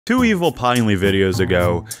Two Evil Pinely videos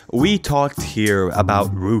ago, we talked here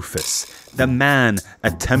about Rufus, the man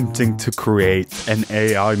attempting to create an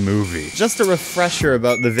AI movie. Just a refresher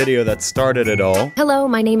about the video that started it all. Hello,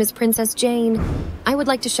 my name is Princess Jane. I would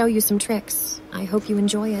like to show you some tricks. I hope you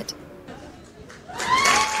enjoy it.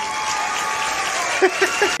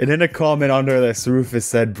 And in a comment under this, Rufus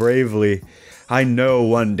said bravely, "I know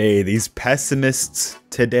one day these pessimists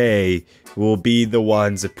today will be the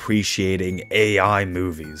ones appreciating AI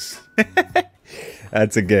movies."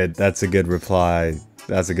 That's a good reply.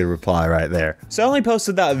 That's a good reply right there. So I only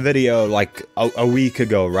posted that video like a week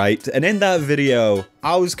ago, right? And in that video,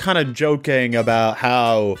 I was kind of joking about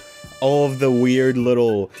how all of the weird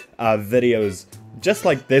little videos, just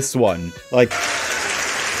like this one, like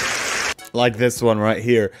this one right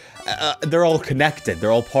here, they're all connected.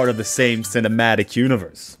 They're all part of the same cinematic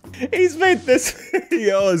universe. He's made this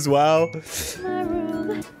video as well.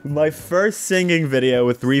 My first singing video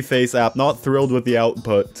with Reface app. Not thrilled with the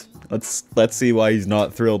output. Let's see why he's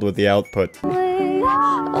not thrilled with the output.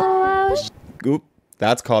 Oop,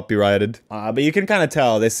 that's copyrighted. But you can kind of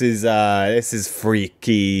tell this is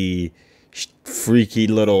freaky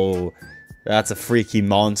little. That's a freaky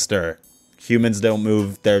monster. Humans don't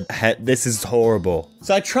move their head. This is horrible.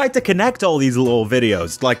 So I tried to connect all these little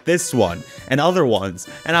videos, like this one, and other ones,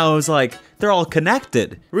 and I was like, they're all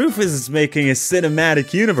connected. Rufus is making a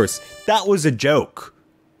cinematic universe. That was a joke.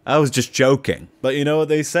 I was just joking. But you know what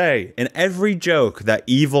they say? In every joke that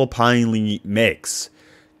Evil Pinely makes,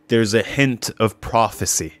 there's a hint of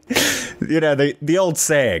prophecy. You know, the old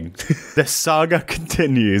saying, the saga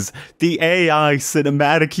continues, the AI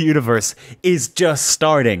cinematic universe is just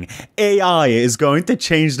starting. AI is going to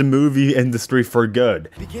change the movie industry for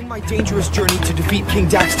good. Begin my dangerous journey to defeat King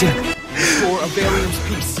Daxton, restore Avalium's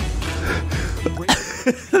peace.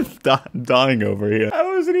 I'm dying over here. I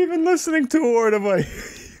wasn't even listening to a word of what he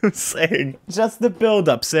was saying. Just the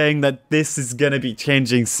build-up saying that this is gonna be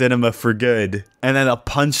changing cinema for good. And then a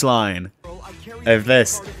punchline of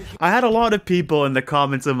this. I had a lot of people in the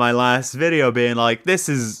comments of my last video being like, this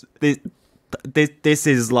is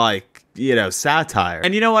like, you know, satire.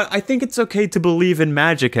 And you know what? I think it's okay to believe in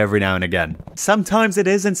magic every now and again. Sometimes it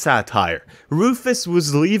isn't satire. Rufus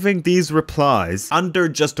was leaving these replies under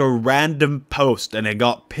just a random post and it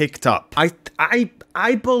got picked up.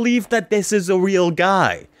 I believe that this is a real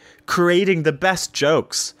guy creating the best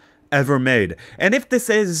jokes ever made. And if this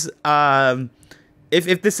is,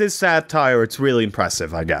 If this is satire, it's really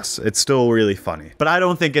impressive, I guess. It's still really funny. But I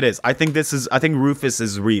don't think it is. I think Rufus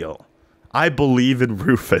is real. I believe in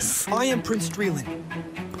Rufus. I am Prince Dreelin.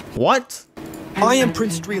 What? I am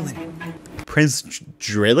Prince Dreelin. Prince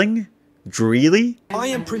Drilling? Dreely? I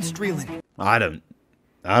am Prince Dreelin. I don't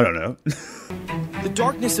know. The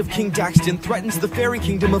darkness of King Daxton threatens the fairy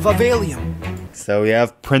kingdom of Avalium. So we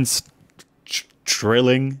have Prince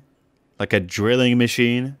Drilling, like a drilling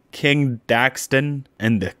machine. King Daxton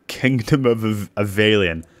and the Kingdom of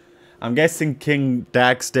Avalium. I'm guessing King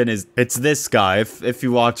Daxton it's this guy. If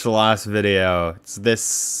you watch the last video, it's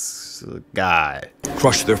this guy.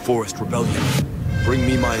 Crush their forest rebellion. Bring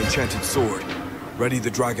me my enchanted sword. Ready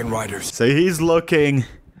the dragon riders. So he's looking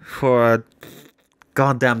for a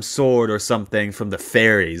goddamn sword or something from the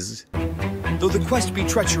fairies. Though the quest be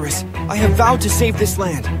treacherous, I have vowed to save this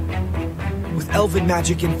land. With elven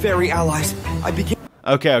magic and fairy allies, I begin.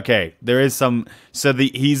 Okay. There is some. So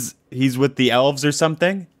he's with the elves or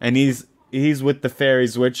something, and he's with the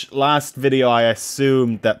fairies. Which last video I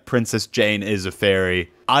assumed that Princess Jane is a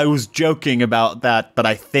fairy. I was joking about that, but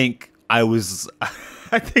I think I was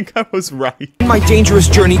right. My dangerous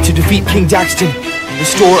journey to defeat King Daxton,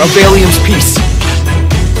 restore Avalium's peace.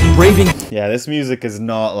 Braving. Yeah, this music is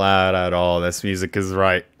not loud at all. This music is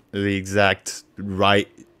right, the exact right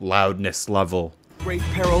loudness level. Great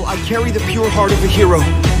peril, I carry the pure heart of a hero.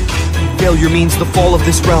 Failure means the fall of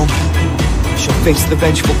this realm. I shall face the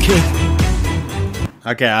vengeful king.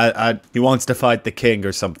 Okay, he wants to fight the king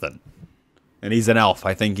or something. And he's an elf.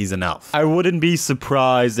 I think he's an elf. I wouldn't be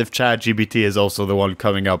surprised if ChatGPT is also the one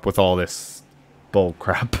coming up with all this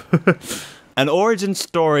bullcrap. An origin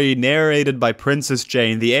story narrated by Princess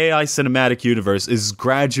Jane, the AI cinematic universe is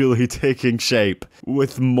gradually taking shape.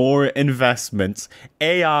 With more investments,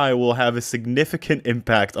 AI will have a significant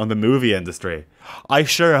impact on the movie industry. I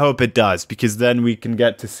sure hope it does, because then we can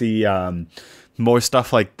get to see more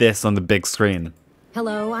stuff like this on the big screen.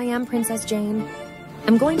 Hello, I am Princess Jane.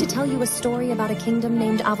 I'm going to tell you a story about a kingdom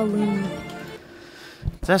named Avaloon.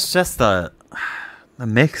 That's just the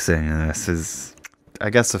mixing in this is, I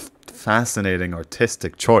guess, a fascinating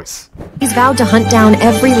artistic choice. He's vowed to hunt down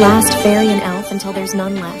every last fairy and elf until there's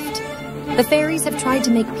none left. The fairies have tried to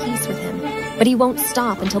make peace with him, but he won't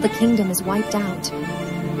stop until the kingdom is wiped out.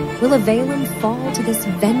 Will Avalon fall to this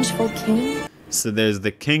vengeful king? So there's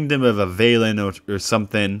the kingdom of Avalon or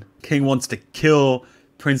something. King wants to kill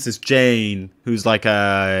Princess Jane, who's like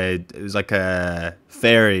a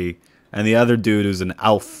fairy, and the other dude who's an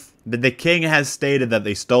elf. But the king has stated that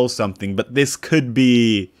they stole something, but this could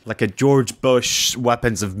be like a George Bush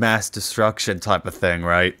weapons of mass destruction type of thing,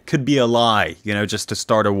 right? Could be a lie, you know, just to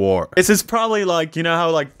start a war. This is probably like, you know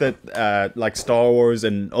how like like Star Wars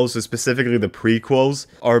and also specifically the prequels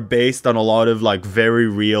are based on a lot of like very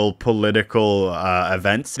real political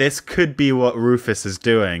events. This could be what Rufus is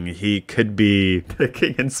doing. He could be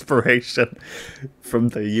picking inspiration from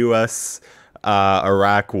the US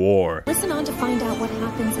Iraq War. Listen on to find out what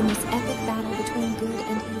happens in this epic battle between good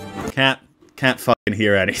and evil. Can't fucking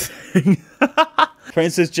hear anything.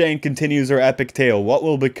 Princess Jane continues her epic tale. What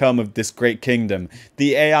will become of this great kingdom?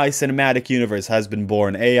 The AI cinematic universe has been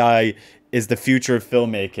born. AI is the future of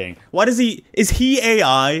filmmaking. What is he? Is he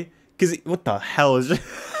AI? Because what the hell is?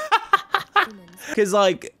 Because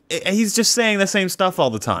like he's just saying the same stuff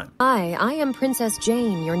all the time. Hi, I am Princess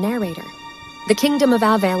Jane, your narrator. The kingdom of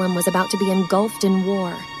Avalon was about to be engulfed in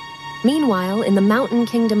war. Meanwhile, in the mountain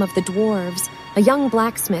kingdom of the dwarves, a young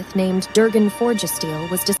blacksmith named Durgan Forgesteel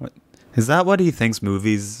was Is that what he thinks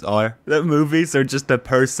movies are? That movies are just a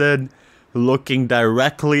person looking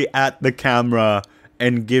directly at the camera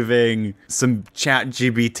and giving some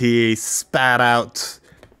ChatGPT spat out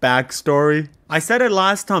backstory? I said it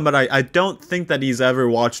last time, but I don't think that he's ever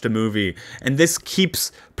watched a movie, and this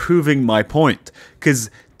keeps proving my point,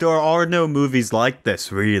 because there are no movies like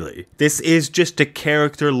this, really. This is just a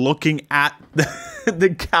character looking at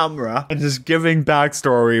the camera and just giving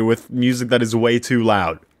backstory with music that is way too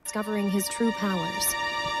loud. discovering his true powers.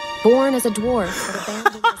 Born as a dwarf,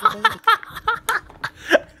 but abandoned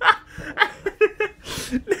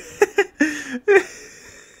as a baby.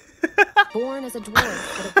 Born as a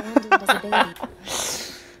dwarf, but abandoned as a baby.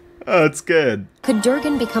 Oh, it's good. Could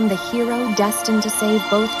Durgan become the hero destined to save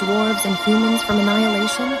both dwarves and humans from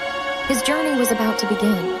annihilation? His journey was about to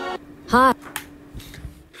begin. Hi.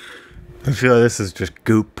 I feel like this is just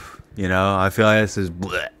goop, you know? I feel like this is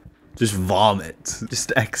bleh. Just vomit.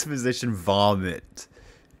 Just exposition vomit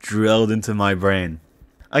drilled into my brain.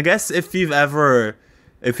 I guess if you've ever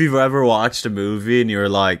watched a movie and you're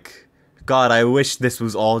like, God, I wish this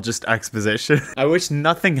was all just exposition. I wish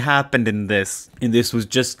nothing happened in this. And this was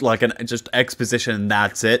just like just exposition and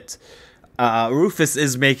that's it. Rufus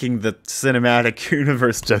is making the cinematic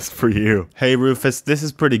universe just for you. Hey Rufus, this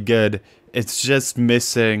is pretty good. It's just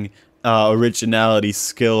missing originality,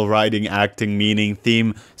 skill, writing, acting, meaning,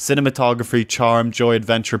 theme, cinematography, charm, joy,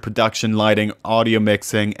 adventure, production, lighting, audio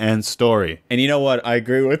mixing, and story. And you know what? I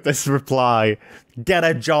agree with this reply. Get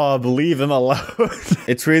a job, leave him alone.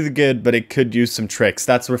 It's really good, but it could use some tricks.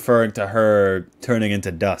 That's referring to her turning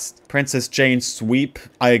into dust. Princess Jane sweep,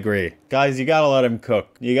 I agree. Guys, you gotta let him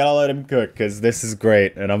cook. You gotta let him cook, because this is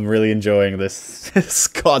great, and I'm really enjoying this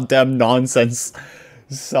goddamn nonsense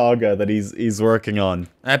saga that he's working on.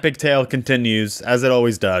 Epic tale continues, as it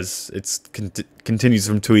always does. It continues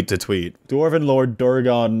from tweet to tweet. Dwarven Lord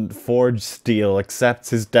Durgan Forgesteel accepts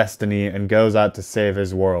his destiny and goes out to save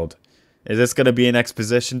his world. Is this going to be an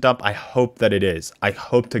exposition dump? I hope that it is. I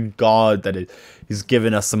hope to God that he's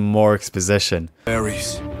giving us some more exposition.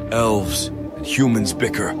 Fairies, elves, and humans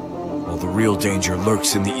bicker, while the real danger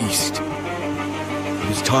lurks in the east.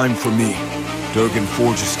 It is time for me, Durgan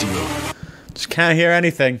Forgesteel. Just can't hear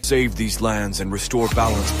anything. Save these lands and restore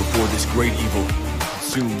balance before this great evil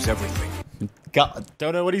consumes everything. God,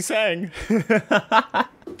 don't know what he's saying.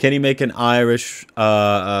 Can he make an Irish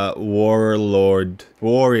warrior,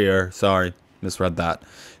 sorry, misread that,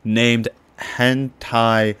 named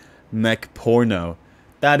Hentai McPorno?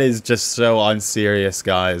 That is just so unserious,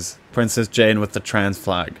 guys. Princess Jane with the trans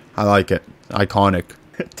flag. I like it. Iconic.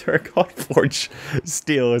 Durgan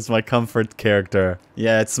Forgesteel is my comfort character.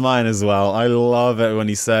 Yeah, it's mine as well. I love it when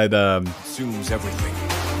he said, consumes everything.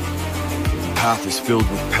 The path is filled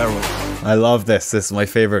with peril. I love this. This is my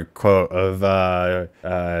favorite quote of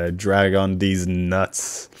drag on these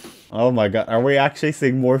nuts. Oh my god, are we actually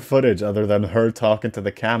seeing more footage other than her talking to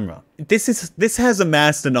the camera? This has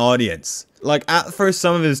amassed an audience. Like at first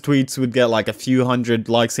some of his tweets would get like a few hundred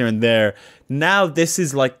likes here and there. Now this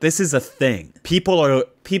is a thing. People are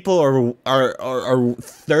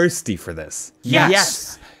thirsty for this.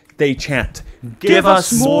 Yes. They chant. Give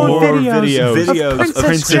us more videos of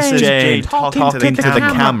Princess Jane talking to the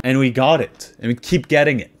camera. And we got it. And we keep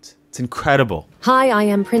getting it. It's incredible. Hi, I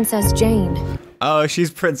am Princess Jane. Oh,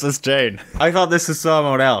 she's Princess Jane. I thought this was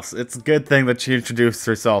someone else. It's a good thing that she introduced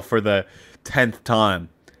herself for the 10th time.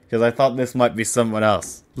 because I thought this might be someone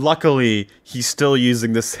else. Luckily, he's still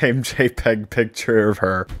using the same JPEG picture of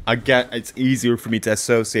her. Again, it's easier for me to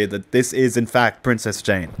associate that this is in fact Princess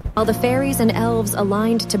Jane. While the fairies and elves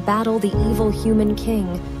aligned to battle the evil human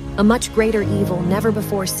king, a much greater evil never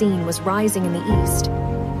before seen was rising in the east.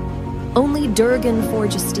 Only Durgan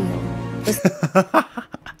Forge of Steel,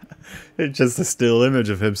 It's just a still image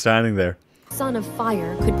of him standing there. son of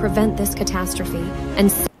fire, could prevent this catastrophe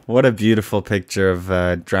and What a beautiful picture of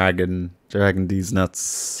Dragon D's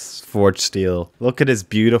Nuts Forge Steel. Look at his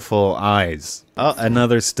beautiful eyes. Oh,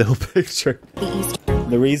 another still picture. the east.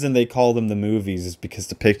 The reason they call them the movies is because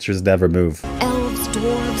the pictures never move. Elves,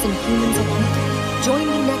 dwarves, and humans alike. Join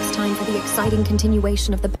me next time for the exciting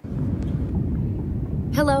continuation of the...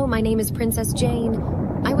 Hello, my name is Princess Jane.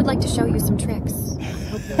 I would like to show you some tricks.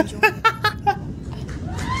 Hope you enjoy.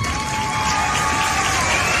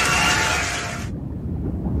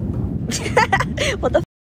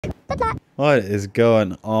 What is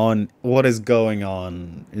going on? What is going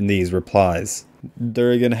on in these replies?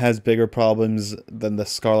 Durgan has bigger problems than the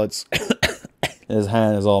Scarlet's. His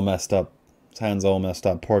hand is all messed up. His hand's all messed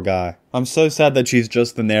up. Poor guy. I'm so sad that she's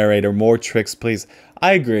just the narrator. More tricks, please.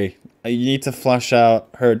 I agree. You need to flesh out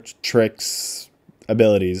her tricks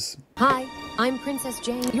abilities. Hi, I'm Princess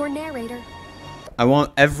Jane, your narrator. I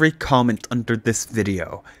want every comment under this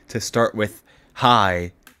video to start with,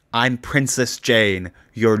 "Hi, I'm Princess Jane,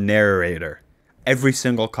 your narrator." Every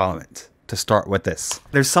single comment to start with this.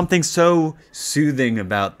 There's something so soothing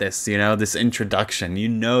about this, you know, this introduction. You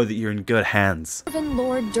know that you're in good hands. Dwarven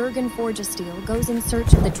Lord Durgan Forge of Steel goes in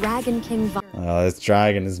search of the Dragon King Oh, this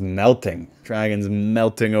dragon is melting. Dragon's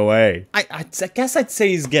melting away. I guess I'd say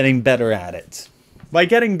he's getting better at it. By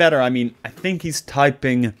getting better, I mean, I think he's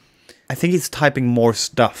typing more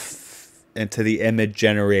stuff into the image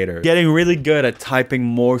generator. Getting really good at typing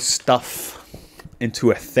more stuff into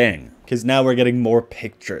a thing. Because now we're getting more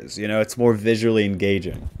pictures, you know, it's more visually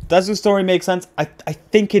engaging. Does the story make sense? I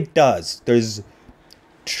think it does. There's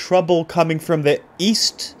trouble coming from the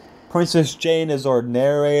east. Princess Jane is our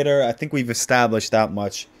narrator. I think we've established that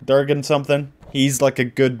much. Durgan something. He's like a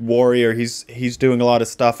good warrior. He's doing a lot of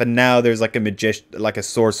stuff, and now there's like a magician, like a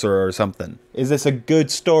sorcerer or something. Is this a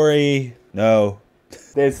good story? No.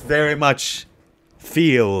 This very much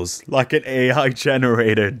feels like an AI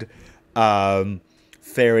generated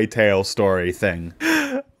fairy tale story thing.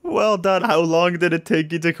 Well done. How long did it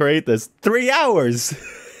take you to create this? 3 hours.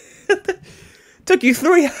 It took you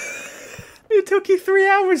 3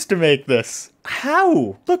 hours to make this.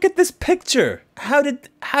 How? Look at this picture. How did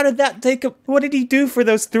that take a... What did he do for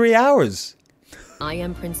those 3 hours? I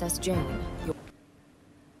am Princess Jane.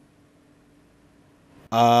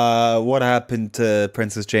 What happened to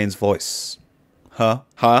Princess Jane's voice? Huh?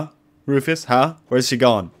 Rufus? Where's she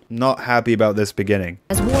gone? Not happy about this beginning.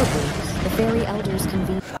 As war breaks, the fairy elders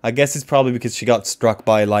convene. I guess it's probably because she got struck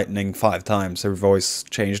by lightning 5 times. Her voice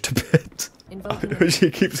changed a bit.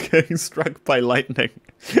 She keeps getting struck by lightning.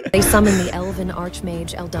 They summon the elven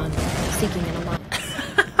archmage Eldun, seeking an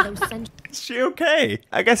alliance. Is she okay?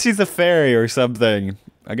 I guess she's a fairy or something.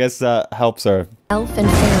 I guess that helps her. Elf and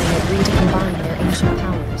fairy agree to combine their ancient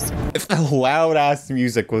powers. If the loud-ass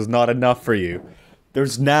music was not enough for you,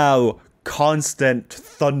 there's now constant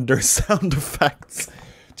thunder sound effects.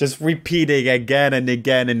 Just repeating again and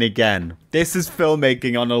again and again. This is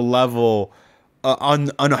filmmaking on a level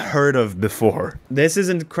unheard of before. This is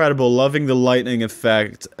incredible. Loving the lightning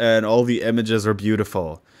effect, and all the images are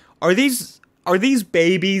beautiful. Are these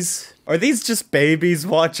babies? Are these just babies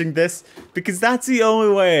watching this? Because that's the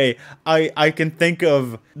only way I can think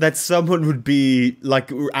of that someone would be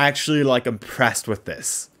like actually like impressed with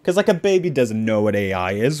this. Because like a baby doesn't know what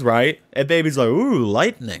AI is, right? A baby's like, ooh,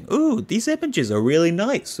 lightning. Ooh, these images are really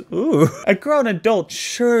nice. Ooh. A grown adult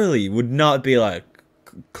surely would not be like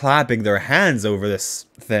clapping their hands over this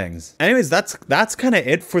things. Anyways, that's kind of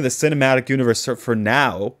it for the cinematic universe for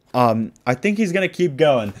now. I think he's gonna keep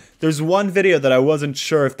going. There's one video that I wasn't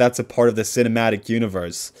sure if that's a part of the cinematic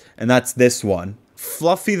universe, and that's this one.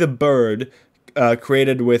 Fluffy the bird,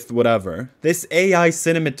 created with whatever. This AI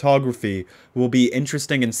cinematography will be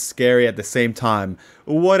interesting and scary at the same time.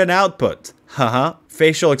 What an output. Haha.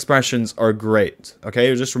 Facial expressions are great.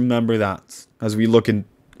 Okay, just remember that as we look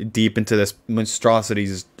deep into this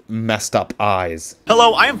monstrosity's messed up eyes.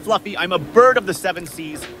 Hello, I am Fluffy. I'm a bird of the 7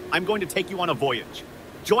 seas. I'm going to take you on a voyage.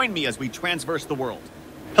 Join me as we transverse the world.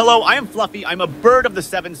 Hello, I am Fluffy. I'm a bird of the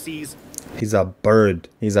 7 seas. He's a bird.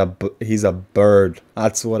 He's a bird.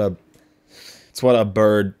 That's what a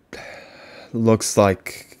bird looks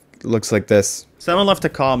like. Looks like this. Someone left a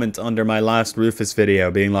comment under my last Rufus video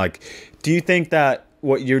being like, do you think that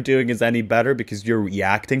what you're doing is any better because you're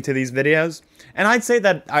reacting to these videos. And I'd say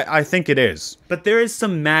that I think it is. But there is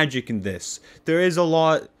some magic in this. There is a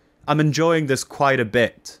lot. I'm enjoying this quite a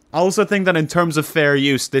bit. I also think that in terms of fair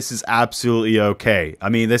use, this is absolutely okay. I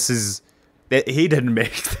mean, this is... He didn't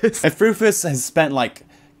make this. If Rufus has spent like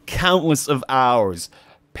countless of hours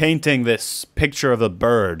painting this picture of a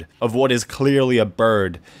bird, of what is clearly a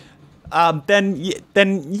bird, then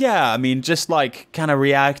yeah, I mean, just like kind of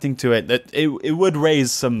reacting to it, that it would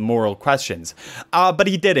raise some moral questions. But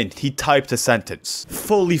he didn't. He typed a sentence.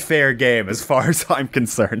 Fully fair game as far as I'm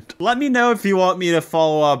concerned. Let me know if you want me to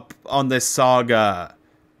follow up on this saga.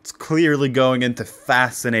 It's clearly going into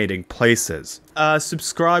fascinating places.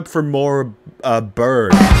 Subscribe for more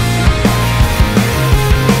bird.